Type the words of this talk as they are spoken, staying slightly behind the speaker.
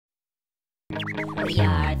We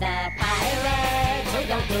are the pirates who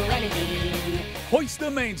don't do anything. Hoist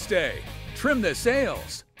the mainstay, trim the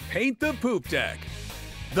sails, paint the poop deck.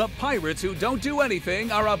 The pirates who don't do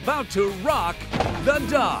anything are about to rock the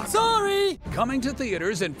dock. Sorry! Coming to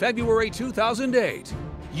theaters in February 2008,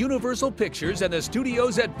 Universal Pictures and the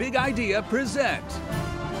studios at Big Idea present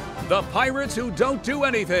The Pirates Who Don't Do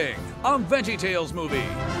Anything, a VeggieTales movie.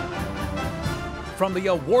 From the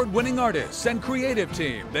award-winning artists and creative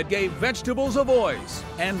team that gave vegetables a voice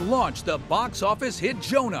and launched the box office hit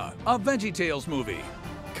Jonah, a VeggieTales movie,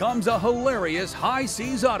 comes a hilarious high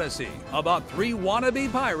seas odyssey about three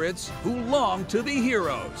wannabe pirates who long to be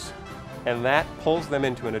heroes. And that pulls them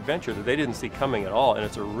into an adventure that they didn't see coming at all, and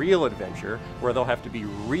it's a real adventure where they'll have to be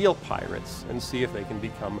real pirates and see if they can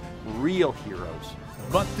become real heroes.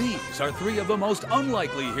 But these are three of the most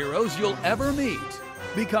unlikely heroes you'll ever meet.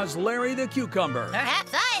 Because Larry the Cucumber,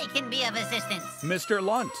 Perhaps I can be of assistance. Mr.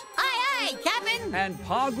 Lunt, Aye, aye, Captain. and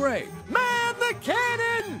Pa Grape Man the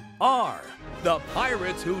cannon! are the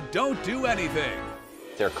pirates who don't do anything.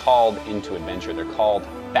 They're called into adventure. They're called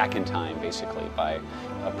back in time, basically, by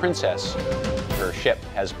a princess. Her ship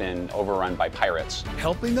has been overrun by pirates.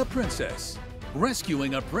 Helping a princess,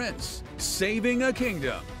 rescuing a prince, saving a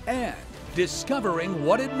kingdom, and discovering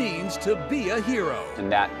what it means to be a hero. And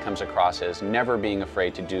that comes across as never being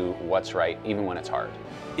afraid to do what's right, even when it's hard.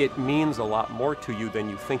 It means a lot more to you than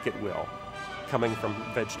you think it will, coming from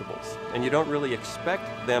vegetables. And you don't really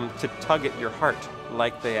expect them to tug at your heart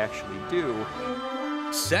like they actually do.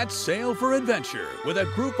 Set sail for adventure with a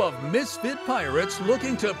group of misfit pirates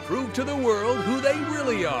looking to prove to the world who they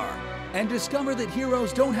really are. And discover that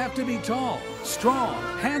heroes don't have to be tall, strong,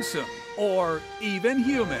 handsome, or even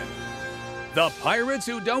human. The Pirates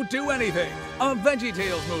Who Don't Do Anything, a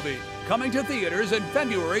VeggieTales movie, coming to theaters in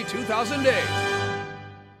February 2008.